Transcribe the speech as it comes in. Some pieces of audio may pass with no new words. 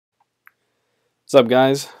What's up,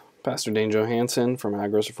 guys? Pastor Dane Johansson from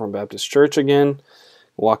Agros Reformed Baptist Church again,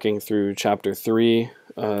 walking through chapter 3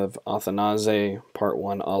 of Athenaze, part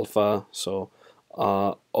 1 alpha. So,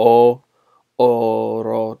 o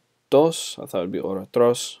orotos, I thought it would be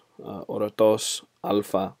orotros, orotos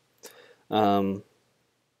alpha. So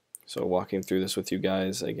walking through this with you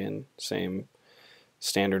guys, again, same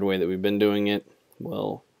standard way that we've been doing it.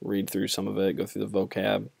 We'll read through some of it, go through the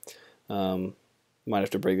vocab. Might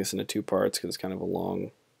have to break this into two parts because it's kind of a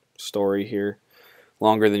long story here,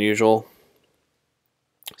 longer than usual.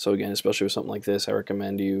 So again, especially with something like this, I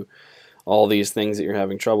recommend you all these things that you're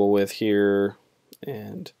having trouble with here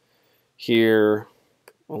and here,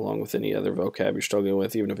 along with any other vocab you're struggling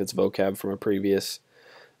with, even if it's vocab from a previous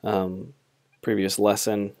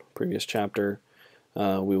lesson, previous chapter.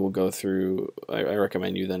 We will go through. I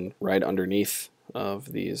recommend you then right underneath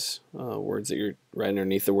of these words that you're right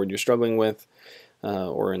underneath the word you're struggling with,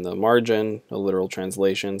 or in the margin, a literal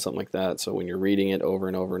translation, something like that. So when you're reading it over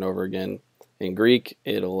and over and over again in Greek,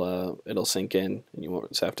 it'll sink in, and you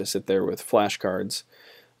won't have to sit there with flashcards.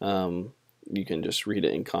 You can just read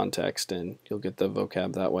it in context, and you'll get the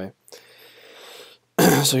vocab that way.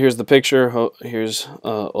 So here's the picture. Here's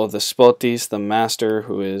Odespotis, the master,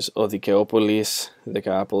 who is Odikeopolis,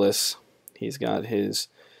 Decapolis. He's got his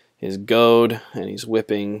goad, and he's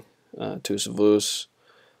whipping tous vos,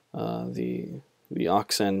 the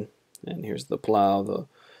oxen, and here's the plow, the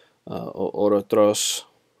orotros.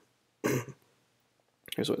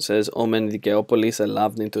 Here's what it says: Omen Dikeopolis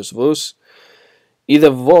elavni tous vos,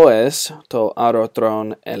 ide voes to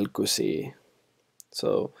arotron elkusi.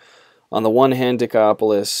 So, on the one hand,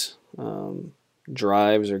 Decapolis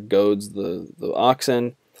drives or goads the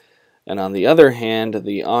oxen, and on the other hand,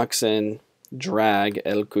 the oxen drag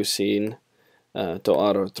elkusin to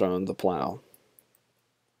arotron, the plow.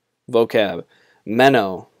 Vocab: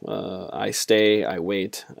 meno, I stay, I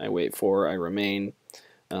wait for, I remain.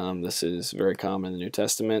 This is very common in the New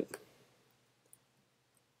Testament.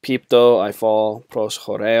 Pipto, I fall. Pros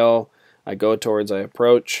choreo, I go towards, I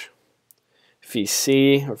approach.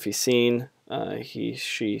 Phisi or phisin, he,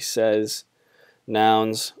 she says.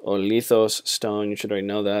 Nouns: olithos, stone, you should already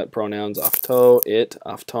know that. Pronouns: afto, it,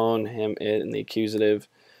 afton, him, it, and the accusative.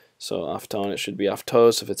 So afton, it should be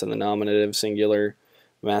aftos if it's in the nominative, singular,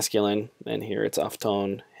 masculine, and here it's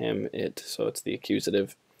afton, him, it, so it's the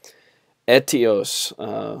accusative. Etios,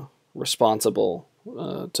 responsible,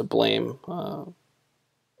 to blame.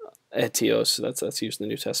 Etios, that's used in the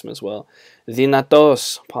New Testament as well.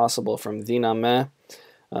 Dinatos, possible, from diname,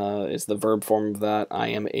 is the verb form of that, I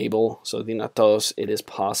am able. So dinatos, it is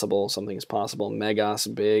possible, something is possible. Megas,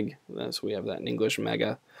 big, as we have that in English,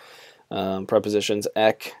 mega. Prepositions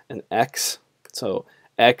ek and ex. So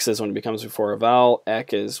X is when it becomes before a vowel.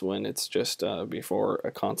 Ek is when it's just before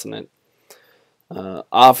a consonant.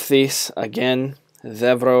 Aphthis, again.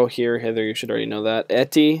 Thevro, here, hither, you should already know that.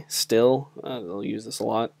 Eti, still. They'll use this a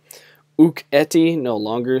lot. Uk eti, no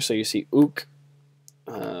longer. So you see uk,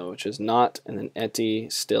 which is not, and then eti,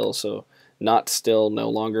 still. So not still, no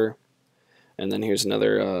longer. And then here's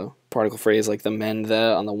another particle phrase like the men,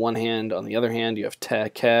 the, on the one hand. On the other hand, you have te,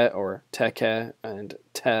 ke, or teke, and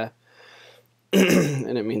te.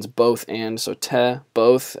 And it means both and, so te,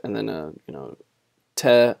 both, and then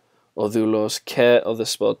te odulos, ke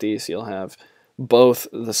odespotis, you'll have both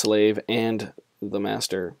the slave and the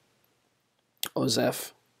master.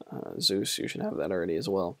 Ozeph, Zeus, you should have that already as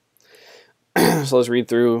well. So let's read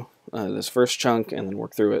through this first chunk and then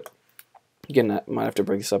work through it. Again, I might have to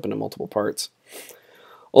break this up into multiple parts.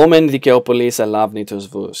 Omen dikeopolis elavnitos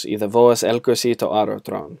vos, ide voas elkosi to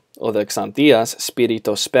arotron, ode xantias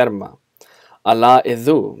spirito sperma. Ala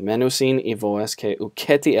edu menusin ivoes ke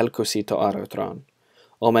uketi elkosi to arotron.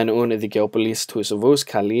 Omen un dikeopolis tus vos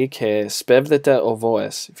kali ke spevdete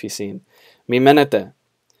ovoes phisin. Mi menete,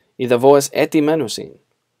 ide voes eti menusin.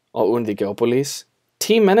 O un dikeopolis,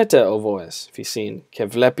 ti menete ovoes phisin, ke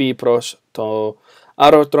vlepi pros to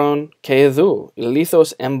arotron ke edu,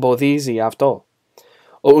 lithos embodisi afto.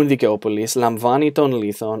 O un dikeopolis lamvaniton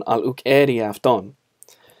lithon al uk eri afton.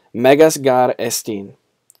 Megas gar estin.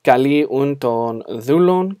 Kali un ton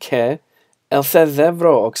dhulon ke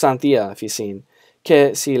elthedevro oxantia phisin,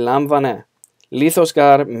 ke si lamvane, lithos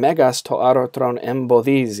gar megas to arotron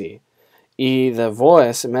embodisi, I the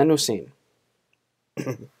voes menusin.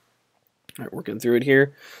 Alright, working through it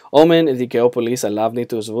here. Omen dikeopolis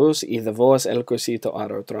alavnitus vos, I the voes elkosi to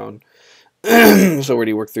arotron. So we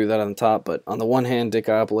already worked through that on the top, but on the one hand,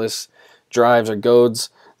 Decapolis drives or goads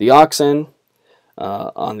the oxen.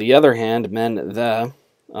 On the other hand,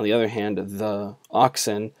 on the other hand, the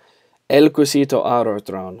oxen, elkusito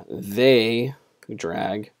arotron, they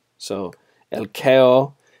drag. So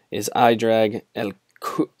Elkeo is I drag.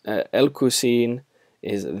 Elkusin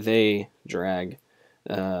is they drag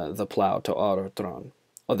the plow to Autotron.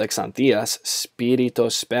 Odexantias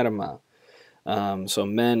spiritos sperma. So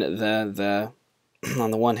men, the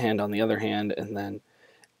on the one hand, on the other hand, and then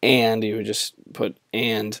you would just put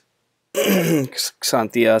and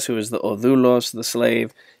Xanthias, who is the Odulos, the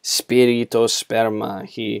slave, spiritos sperma,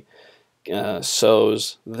 he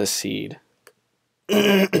sows the seed.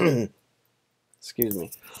 Excuse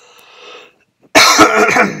me.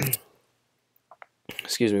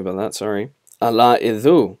 Excuse me about that, sorry. Allah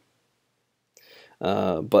idhu.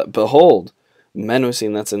 But behold,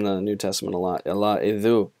 menusin, that's in the New Testament a lot. Allah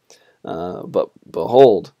idhu. But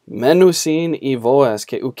behold, menusin ivoas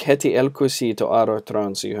ke uketi elkusi to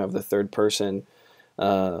arotron. So you have the third person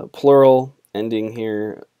plural ending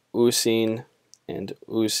here, usin and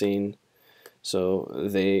usin. So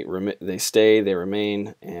they stay, they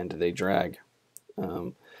remain, and they drag.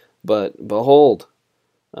 But behold,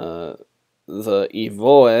 the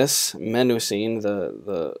ivoes menusin,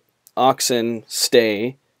 the oxen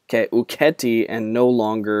stay, ke uketi, and no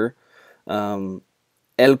longer elkusito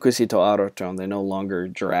arotron, they no longer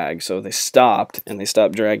drag. So they stopped, and they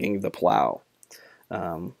stopped dragging the plow.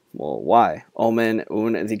 Well, why? Omen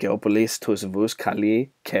un dikeopolis tus vus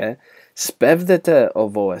kali ke spevdete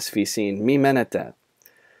ovoes fisin mi menete.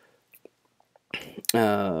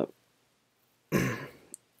 And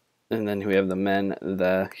then we have the men,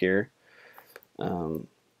 the here. On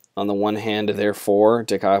the one hand, therefore,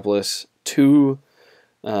 Decapolis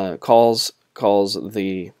calls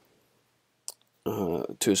the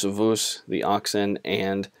tusavus, the oxen,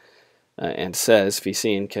 and says,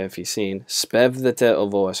 fisin, ke fisin, spevdete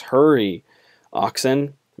ovoes, hurry,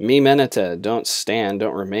 oxen, mi menete, don't stand,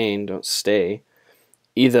 don't remain, don't stay.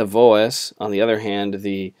 Either voes, on the other hand,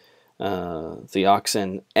 the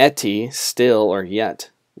oxen, eti, still or yet,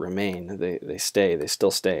 remain, they stay, they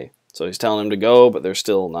still stay. So he's telling them to go, but they're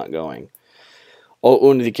still not going. O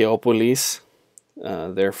un dikeopolis,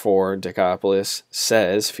 therefore Decapolis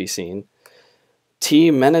says, fisin,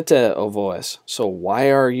 ti menete ovoes, so why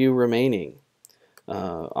are you remaining?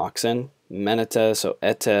 Oxen, menete, so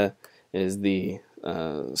ete is the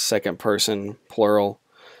second person plural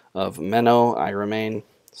of meno, I remain.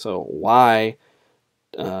 So why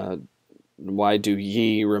do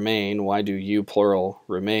ye remain? Why do you, plural,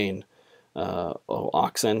 remain? O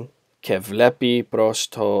oxen, kevlepi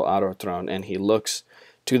prosto arotron, and he looks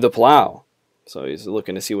to the plow. So he's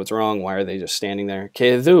looking to see what's wrong. Why are they just standing there?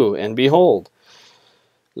 Kedu, and behold,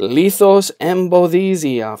 lithos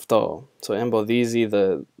embodhizi afto. So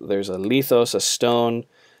embodhizi, there's a lithos, a stone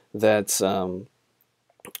that's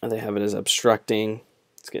they have it as obstructing.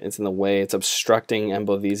 It's in the way. It's obstructing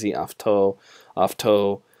embodhizi afto.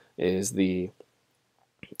 Afto is the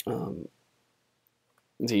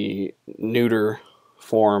neuter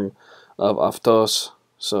form of aftos.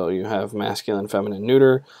 So you have masculine, feminine,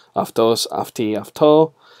 neuter. Aftos, afti,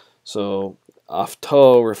 afto. So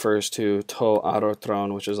afto refers to to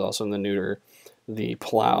arotron, which is also in the neuter, the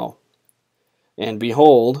plow. And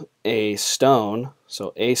behold, a stone,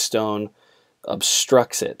 so a stone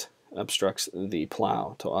obstructs it, obstructs the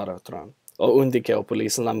plow, to arotron. O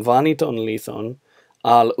undikeopolis lamvaniton lithon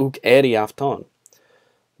al uk eri afton.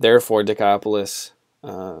 Therefore, Decapolis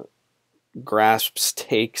grasps,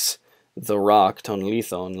 takes the rock, ton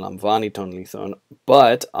lithon, lamvani ton lithon,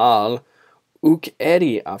 but al uk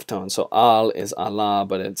eri afton. So al is Allah,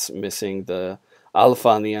 but it's missing the alpha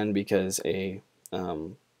on the end because it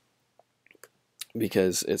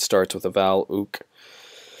starts with a vowel, uk.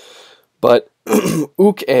 But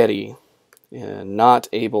uk eri, not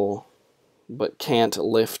able, but can't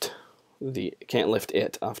lift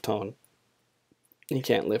it, afton. He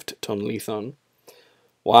can't lift ton lithon.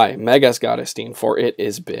 Why? Megas gadestin, for it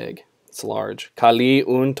is big. It's large. Kali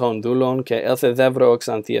un ton dulon ke elthedevro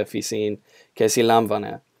xanthia fisin ke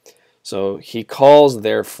silamvane. So he calls,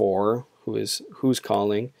 therefore, who's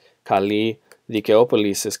calling? Kali,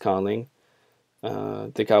 Dikeopolis is calling.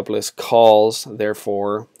 Decapolis calls,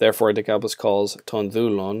 therefore Decapolis calls ton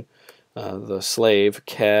dulon, the slave,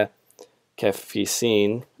 ke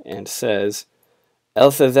fisin, and says,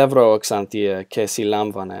 Elthedevro oxanthia ke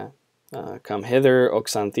silamvane. Come hither,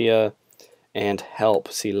 oxanthia, and help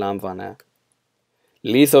silamvane.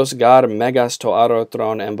 Lithos gar megas to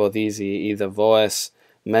arotron embodhizi either voes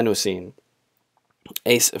menusin.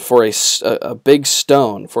 For a big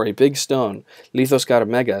stone, lithos gar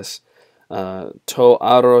megas, to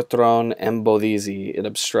arotron embodhizi, it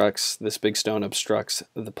obstructs, this big stone obstructs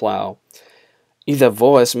the plow. Either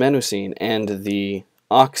voes menusin, and the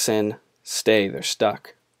oxen stay, they're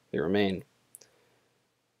stuck, they remain.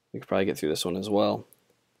 We could probably get through this one as well.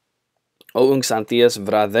 O Xanthias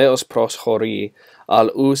vradeos pros chori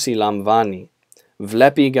al usi lamvani,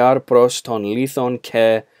 vlepigar pros ton lithon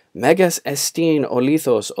ke megas estin o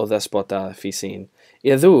lithos o despota physin,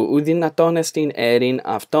 idu udinaton estin erin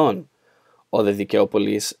afton, o the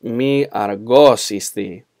Dikeopolis mi argos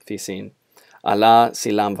isti physin, ala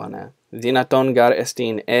silamvana, dinaton gar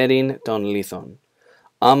estin erin ton lithon.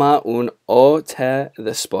 Ama un o te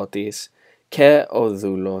despotis, ke o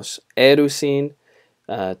doulos, erusin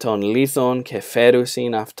ton lithon ke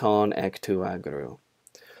ferusin afton ek tu agru.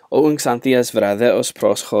 O Xanthias vradeos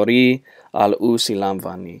pros chori al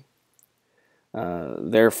usilamvani.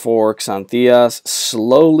 Therefore, Xanthias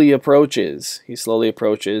slowly approaches. He slowly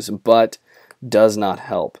approaches, but does not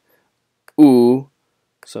help. U,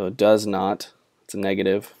 so does not, it's a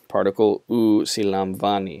negative particle, u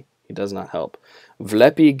silamvani. He does not help.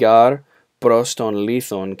 Vlepi gar proston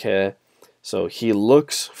lithon ke, so he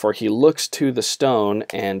looks to the stone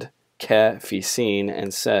and ke physin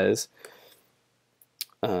and says,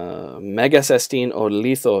 megas estin o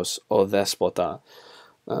lithos o despota.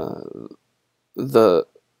 The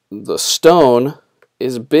stone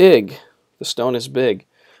is big. The stone is big.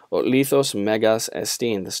 O lithos megas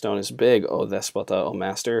estin. The stone is big. O despota, O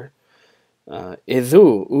master.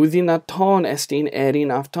 Idu udinaton estin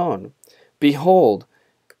erin afton. Behold,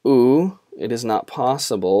 it is not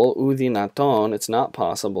possible. Udinaton, it's not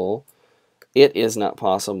possible. It is not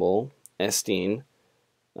possible. Estin,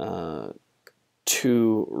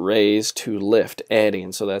 to raise, to lift.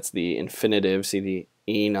 Erin, so that's the infinitive. See the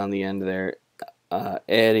in on the end there.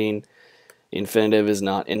 Erin, infinitive is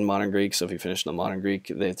not in modern Greek, so if you finish in the modern Greek,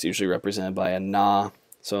 it's usually represented by a na.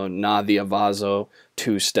 So na the avazo,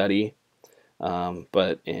 to study.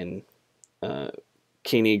 But in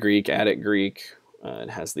Kini Greek, Attic Greek, it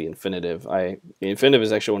has the infinitive. The infinitive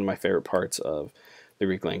is actually one of my favorite parts of the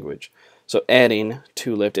Greek language. So adding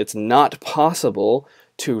to lift, it's not possible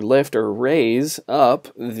to lift or raise up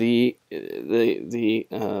the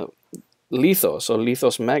lithos, or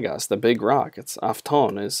lithos megas, the big rock. It's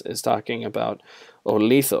afton is talking about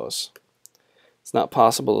olithos. It's not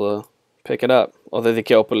possible to pick it up. O the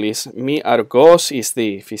Dikeopolis, mi argos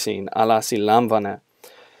isti physin, ala silamvana.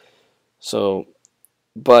 So,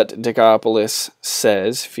 but Dikeopolis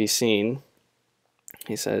says, physin,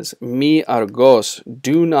 he says, mi argos,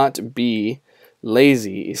 do not be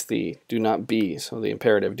lazy, isti, do not be, so the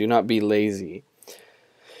imperative, do not be lazy.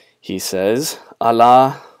 He says,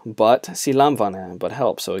 ala, but silamvana, but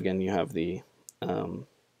help. So again, you have the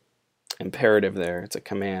imperative there. It's a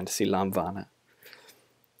command, silamvana.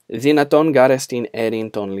 Dinaton garestin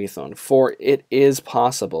erin ton lithon. For it is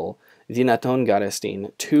possible, dinaton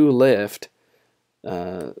garestin, to lift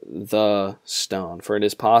the stone. For it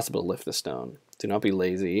is possible to lift the stone. Do not be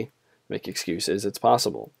lazy, make excuses, it's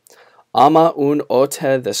possible. Ama un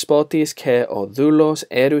ote despotis ke odulos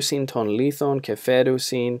erusin ton lithon ke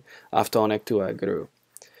ferusin afton ek tu agru.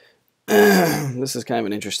 This is kind of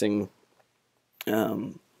an interesting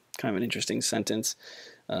sentence.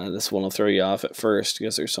 This one will throw you off at first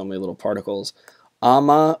because there's so many little particles.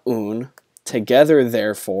 Ama un, together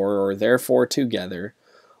therefore, or therefore together,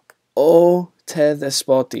 o te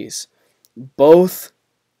despotis, both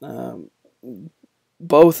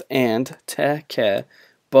and, te ke,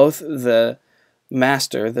 both the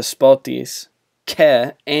master, the spotis,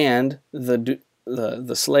 ke, and the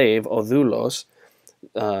slave, odulos,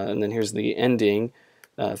 and then here's the ending,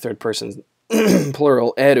 third person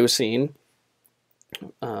plural, erusin.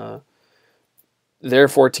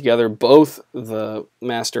 Therefore together both the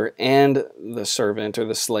master and the servant or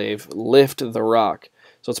the slave lift the rock.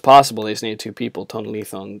 So it's possible they just need two people, ton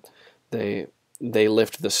lithon, they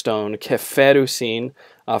lift the stone, keferusin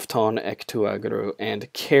afton ek tu agru,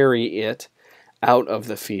 and carry it out of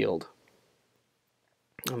the field.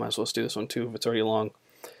 I might as well do this one too if it's already long.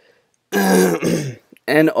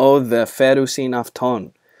 En o the ferusin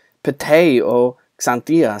afton, petei o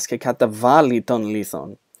Xanthias ke katavali ton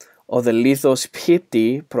lithon, o the lithos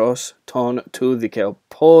piti pros ton tu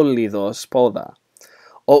dikeopolidos poda,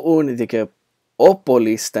 o un dikeopolis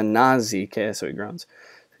stenazi ke, so he groans,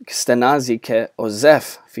 stenazi ke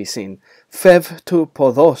ozef physin, fev tu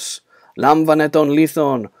podos, lamvaneton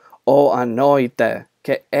lithon, o anoite,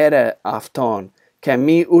 ke ere afton, ke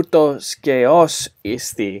mi uto skeos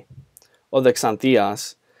isti, o the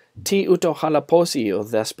Xanthias, ti uto halaposi o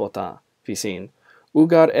despota, physin,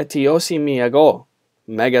 ugar etiosi mi ago,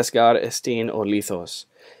 megasgar estin o lithos,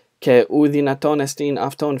 ke udinaton estin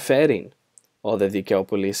afton ferin, o the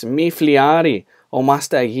Dikeopolis, mi fliari o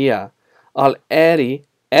mastagia, al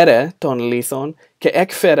ere ton lithon, ke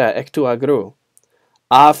ekfera ek tu agru,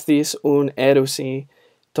 afthis un erusi,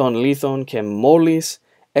 ton lithon ke molis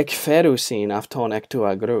ekferusin afton ektu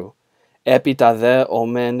agru. Epita the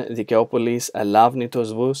omen dikeopolis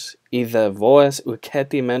alavnitos vus, either voes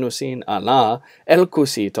uketi menusin ala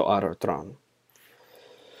elkusi to arotron.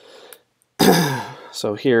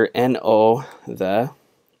 So here, no, the,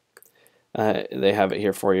 they have it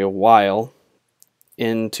here for you, while,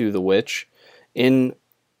 into the which,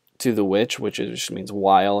 which means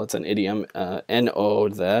while, it's an idiom, no,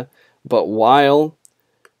 the, but while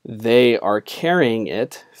they are carrying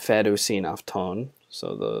it, ferusin afton,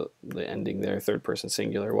 so the ending there, third person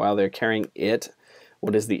singular, while they're carrying it,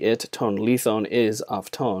 what is the it? Ton lithon is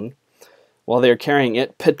afton. While they're carrying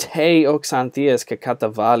it, pete oxanthias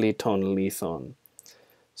kakatavali ton lithon.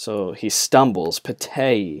 So he stumbles,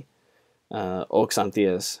 pete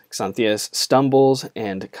oxanthias. Xanthias stumbles,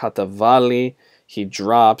 and katavali, he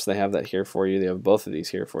drops. They have that here for you. They have both of these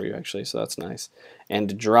here for you, actually, so that's nice.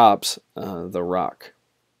 And drops the rock.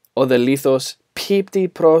 O the lithos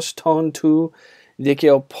pipti pros ton tu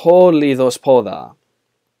dikeopolidos poda.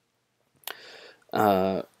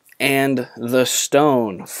 And the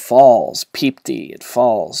stone falls, pipti, it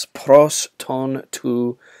falls, pros ton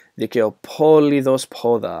tu dikeopolidos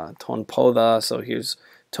poda, ton poda, so here's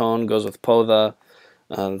ton goes with poda,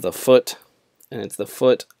 the foot, and it's the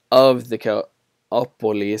foot of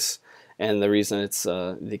dikeopolis, and the reason it's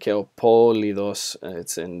dikeopolidos,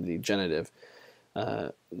 it's in the genitive.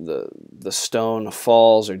 The stone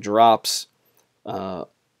falls or drops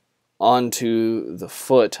onto the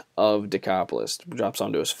foot of Decapolis, drops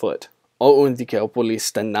onto his foot. Oun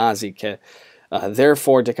Decapolis stanazike.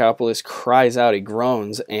 Therefore Decapolis cries out, he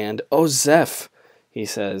groans, and O Zeph, he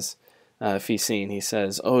says, Phisine, he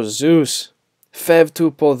says, O Zeus, fev tu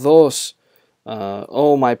podos,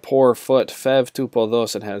 oh my poor foot, fev tu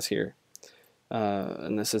podos, it has here.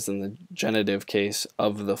 And this is in the genitive case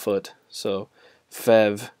of the foot, so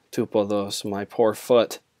fev tu podos, my poor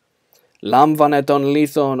foot. Lamvaneton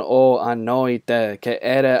lithon o anoite ke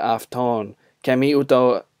ere afton ke mi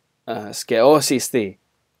uto skeosisti.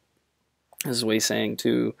 This is what he's saying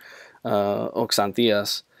to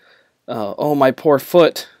Oxanthias. Oh, my poor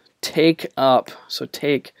foot, take up, so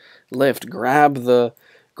take, lift, grab the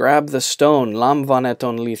stone.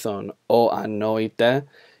 Lamvaneton lithon o anoite,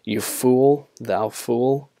 you fool, thou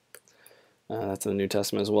fool. That's in the New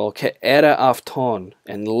Testament as well. Ke ere afton,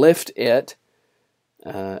 and lift it.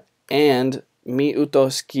 And mi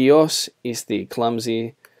utos skios is the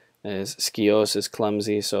clumsy, as skios is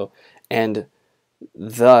clumsy, so, and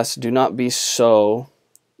thus do not be so,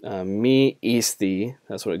 mi isti,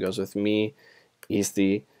 that's what it goes with, mi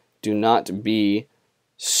isti, do not be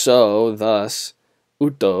so, thus,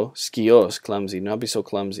 uto, skios, clumsy, do not be so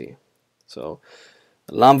clumsy. So,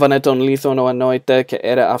 lamvaneton lithon o anoite ke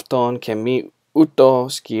ere afton ke mi uto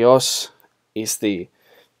skios isti.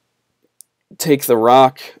 Take the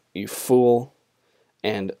rock, you fool,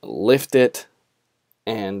 and lift it,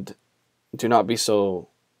 and do not be so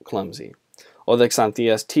clumsy. O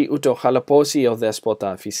dexanthias ti uto halaposi o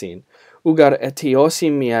despota physin. Ugar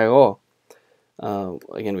etiosi miago.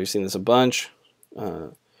 Again, we've seen this a bunch.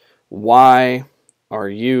 Why are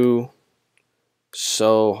you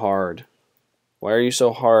so hard? Why are you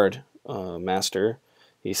so hard, master?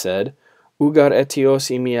 He said. Ugar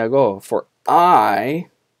etiosi miago. For I,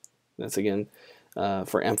 that's again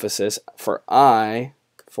for emphasis, for I,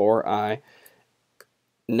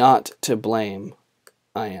 not to blame,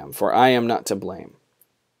 I am. For I am not to blame.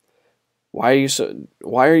 Why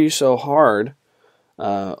are you so hard,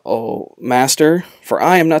 O master? For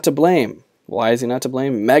I am not to blame. Why is he not to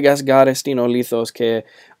blame? Megas garestin olithos ke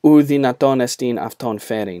udinaton estin afton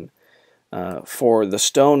ferin. For the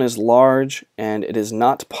stone is large, and it is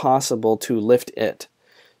not possible to lift it.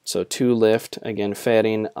 So to lift, again,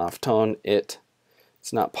 ferin, afton, it.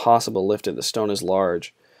 It's not possible to lift it. The stone is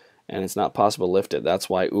large, and it's not possible to lift it. That's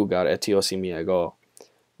why ugar etiosi miago.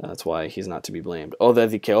 That's why he's not to be blamed. O the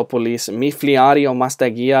dikeopolis, mi fliari o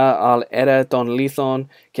mastagia al ere ton lithon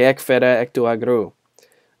ke ekfere ektu agru.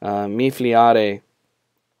 Mi fliari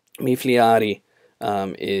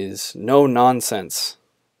is no nonsense.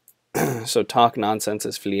 So talk nonsense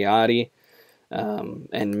is fliari,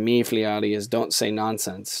 and mi fliari is don't say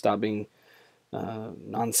nonsense. Stop being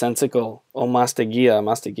nonsensical. O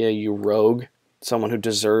mastagia, you rogue, someone who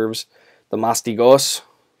deserves the mastigos,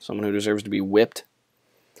 someone who deserves to be whipped.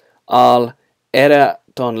 Al ere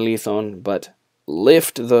ton lithon, but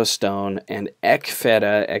lift the stone, and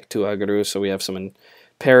ekfere ektu agru. So we have some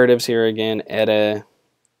imperatives here again. Ere,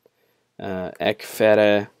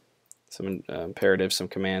 ekfere, some imperatives, some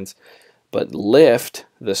commands. But lift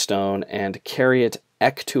the stone and carry it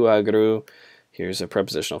ektu agru. Here's a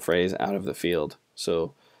prepositional phrase, out of the field.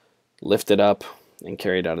 So lifted up and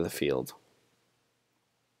carried out of the field.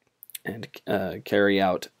 And carry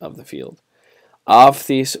out of the field.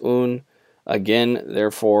 Avthis un, again,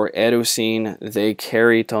 therefore, erusin, they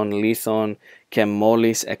carry ton lithon,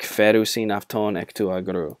 kemolis ekferusin afton ektu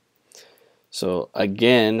agru. So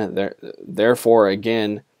again, therefore,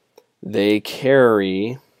 again, they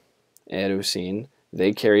carry, erusin,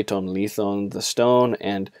 they carry ton lithon, the stone,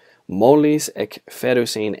 and molis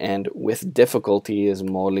ekferusin, and with difficulty is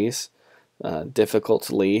molis,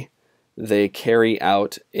 difficultly, they carry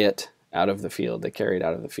out it out of the field. They carried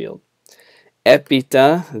out of the field.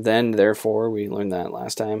 Epita, then, therefore, we learned that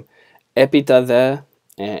last time. Epita the,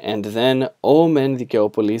 and then omen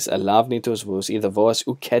dikeopolis alavnitos vos idavos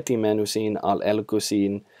uketi menusin al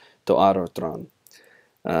elkusin to arotron.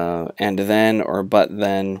 And then, or but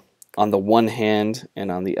then, on the one hand,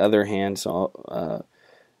 and on the other hand, so,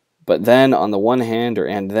 but then on the one hand, or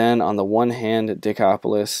and then on the one hand,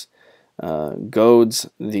 Decapolis goads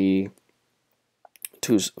the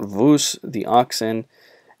tus vus, the oxen,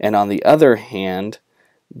 and on the other hand,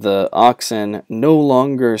 the oxen no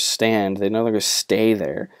longer stand, they no longer stay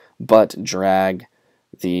there, but drag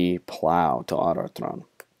the plow to Arotron.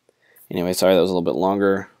 Anyway, sorry that was a little bit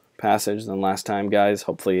longer passage than last time, guys.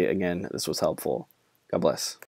 Hopefully, again, this was helpful. God bless.